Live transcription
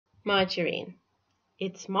Margarine.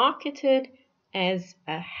 It's marketed as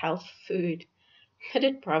a health food, but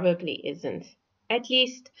it probably isn't. At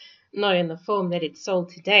least, not in the form that it's sold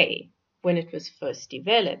today. When it was first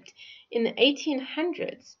developed in the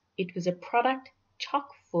 1800s, it was a product chock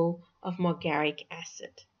full of margaric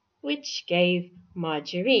acid, which gave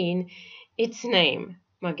margarine its name.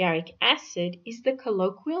 Margaric acid is the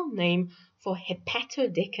colloquial name for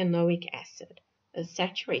hepatodecanoic acid, a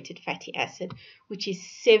saturated fatty acid which is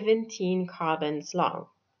 17 carbons long.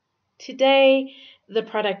 Today, the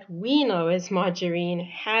product we know as margarine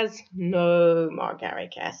has no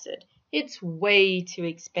margaric acid. It's way too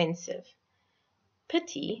expensive.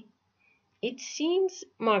 Pity. It seems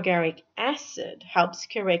margaric acid helps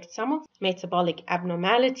correct some of the metabolic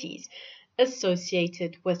abnormalities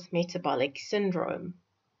associated with metabolic syndrome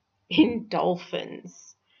in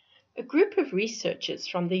dolphins. A group of researchers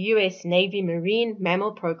from the U.S. Navy Marine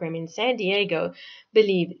Mammal Program in San Diego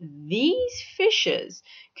believe these fishes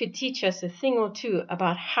could teach us a thing or two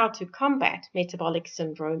about how to combat metabolic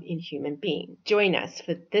syndrome in human beings. Join us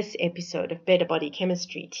for this episode of Better Body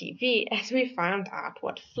Chemistry TV as we find out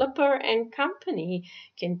what Flipper and company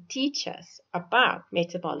can teach us about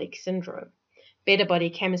metabolic syndrome. Better Body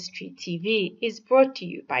Chemistry TV is brought to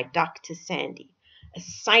you by Dr. Sandy, a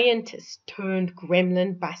scientist turned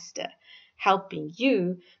gremlin buster, helping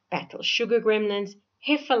you battle sugar gremlins,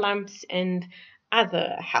 heifer lumps, and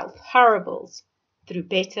other health horribles through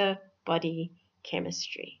better body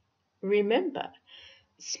chemistry. Remember,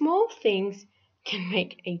 small things can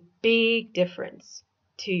make a big difference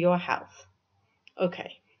to your health.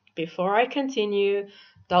 Okay, before I continue,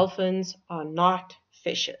 dolphins are not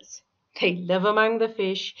fishes. They live among the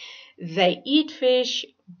fish. They eat fish,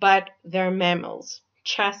 but they're mammals,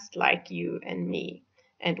 just like you and me.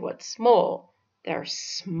 And what's more, they're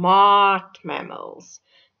smart mammals.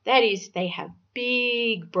 That is, they have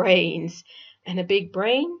big brains, and a big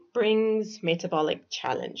brain brings metabolic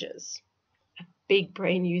challenges. A big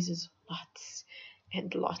brain uses lots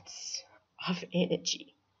and lots of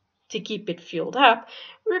energy. To keep it fueled up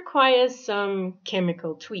requires some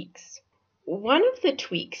chemical tweaks. One of the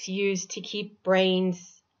tweaks used to keep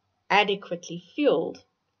brains adequately fueled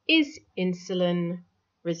is insulin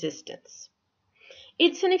resistance.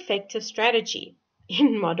 It's an effective strategy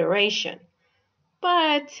in moderation,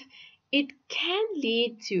 but it can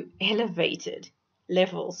lead to elevated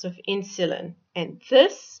levels of insulin, and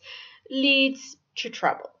this leads to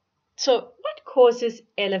trouble. So, what causes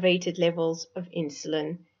elevated levels of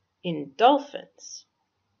insulin in dolphins?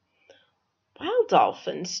 Wild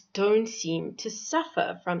dolphins don't seem to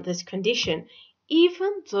suffer from this condition,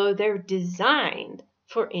 even though they're designed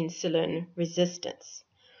for insulin resistance.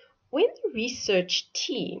 When the research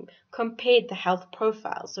team compared the health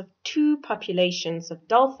profiles of two populations of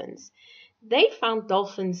dolphins, they found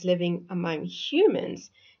dolphins living among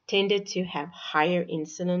humans tended to have higher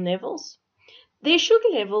insulin levels. Their sugar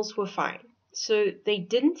levels were fine, so they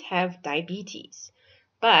didn't have diabetes.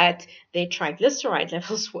 But their triglyceride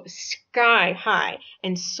levels were sky high,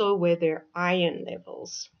 and so were their iron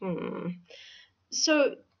levels.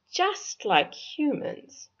 So, just like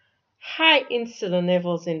humans, high insulin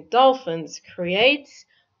levels in dolphins creates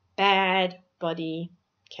bad body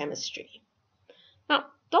chemistry. Now,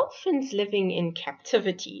 dolphins living in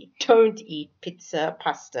captivity don't eat pizza,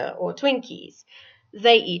 pasta, or Twinkies.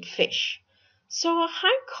 They eat fish. So a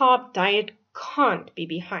high-carb diet can't be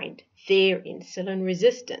behind their insulin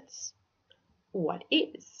resistance. What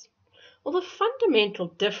is? Well, the fundamental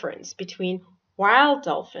difference between wild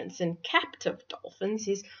dolphins and captive dolphins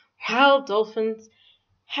is wild dolphins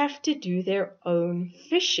have to do their own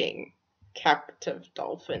fishing. Captive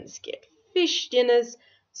dolphins get fish dinners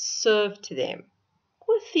served to them,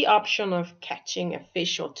 with the option of catching a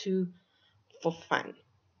fish or two for fun.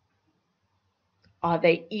 Are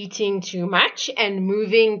they eating too much and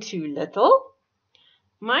moving too little?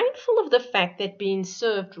 Mindful of the fact that being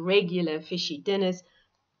served regular fishy dinners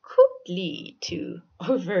could lead to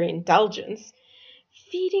overindulgence,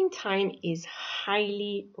 feeding time is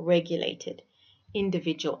highly regulated.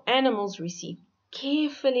 Individual animals receive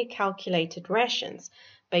carefully calculated rations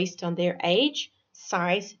based on their age,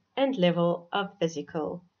 size, and level of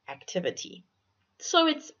physical activity. So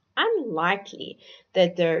it's unlikely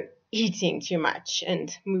that they're eating too much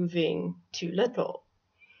and moving too little.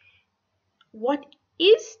 What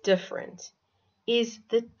is different is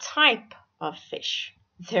the type of fish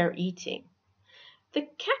they're eating. The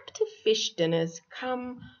captive fish dinners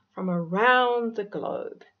come from around the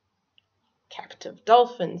globe. Captive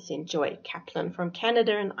dolphins enjoy capelin from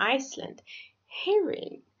Canada and Iceland,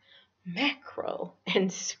 herring, mackerel,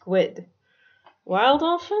 and squid. Wild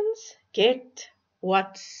dolphins get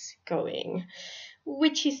what's going,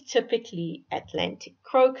 which is typically Atlantic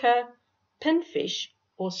croaker, pinfish,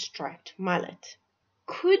 or striped mullet.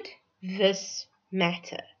 Could this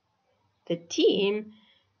matter? The team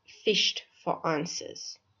fished for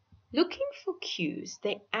answers. Looking for cues,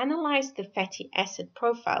 they analyzed the fatty acid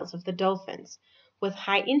profiles of the dolphins with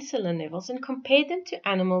high insulin levels and compared them to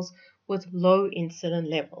animals with low insulin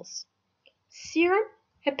levels. Serum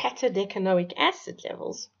hepatodecanoic acid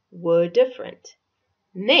levels were different.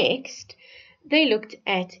 Next, they looked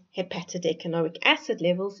at hepatodecanoic acid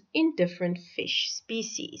levels in different fish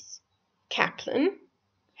species. Capelin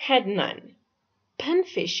had none.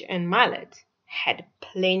 Pinfish and mullet had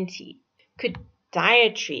plenty. Could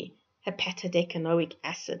dietary hepatodecanoic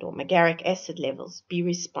acid or Margaric acid levels be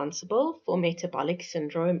responsible for metabolic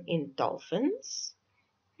syndrome in dolphins?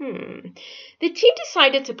 The team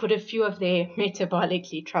decided to put a few of their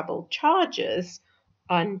metabolically troubled chargers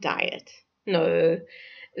on diet. No,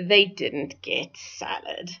 they didn't get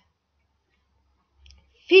salad.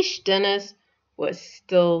 Fish dinners were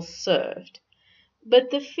still served, but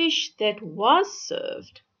the fish that was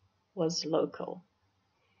served was local.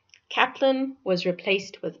 Capelin was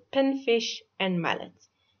replaced with pinfish and mullet,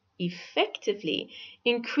 effectively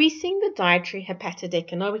increasing the dietary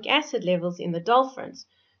hepatodecanoic acid levels in the dolphins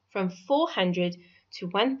from 400 to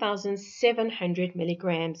 1,700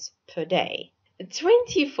 milligrams per day.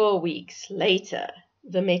 24 weeks later,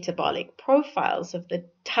 the metabolic profiles of the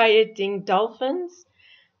dieting dolphins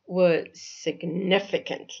were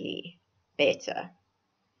significantly better.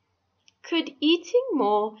 Could eating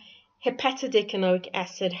more hepatodecanoic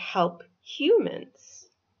acid help humans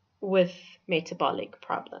with metabolic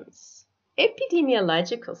problems?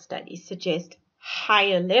 Epidemiological studies suggest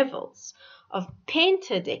higher levels of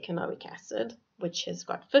pentadecanoic acid, which has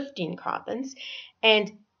got 15 carbons,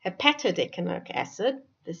 and hepatodecanoic acid,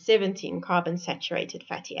 the 17 carbon saturated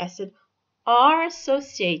fatty acid, are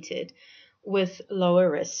associated with lower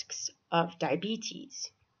risks of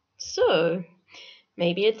diabetes. So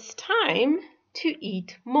maybe it's time to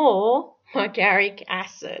eat more Margaric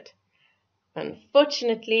acid.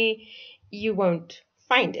 Unfortunately, you won't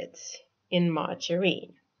find it in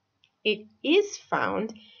margarine. It is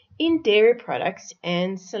found in dairy products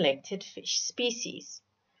and selected fish species.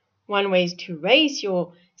 One way to raise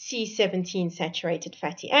your C17 saturated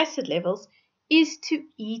fatty acid levels is to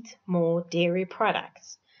eat more dairy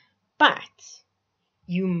products. But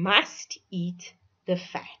you must eat the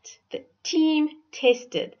fat. The team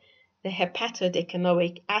tested the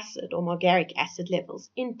hepatodecanoic acid or Margaric acid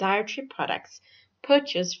levels in dietary products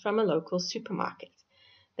purchased from a local supermarket.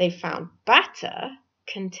 They found butter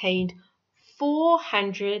contained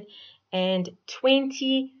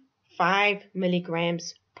 425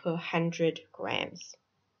 milligrams per 100 grams.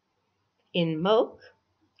 In milk,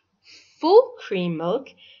 full cream milk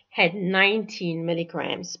had 19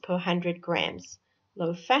 milligrams per 100 grams.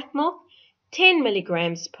 Low-fat milk, 10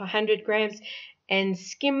 milligrams per 100 grams, and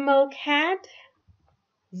skim milk had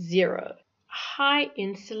 0. High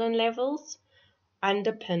insulin levels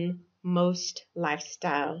underpin most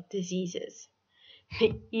lifestyle diseases.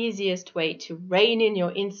 The easiest way to rein in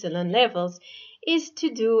your insulin levels is to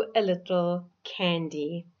do a little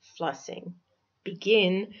candy flossing.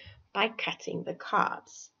 Begin by cutting the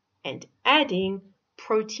carbs and adding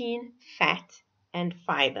protein, fat, and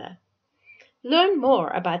fiber. Learn more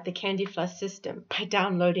about the Candy Floss system by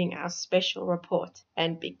downloading our special report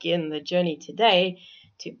and begin the journey today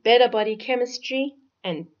to better body chemistry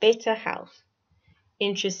and better health.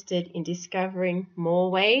 Interested in discovering more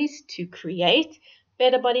ways to create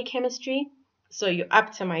better body chemistry so you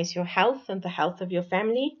optimize your health and the health of your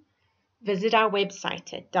family? Visit our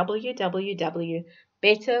website at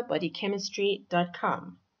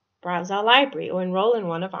www.betterbodychemistry.com. Browse our library or enroll in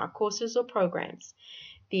one of our courses or programs.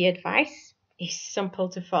 The advice is simple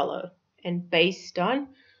to follow and based on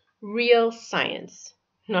real science,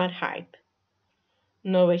 not hype.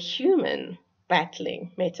 Know a human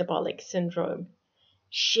battling metabolic syndrome.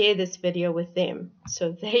 Share this video with them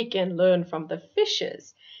so they can learn from the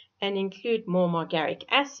fishes and include more Margaric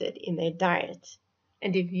acid in their diet.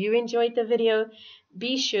 And if you enjoyed the video,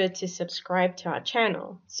 be sure to subscribe to our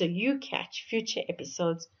channel so you catch future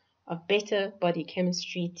episodes of Better Body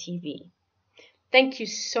Chemistry TV. Thank you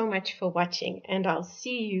so much for watching, and I'll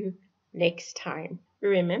see you next time.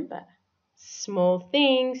 Remember, small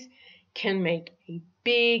things can make a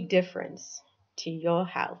big difference to your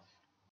health.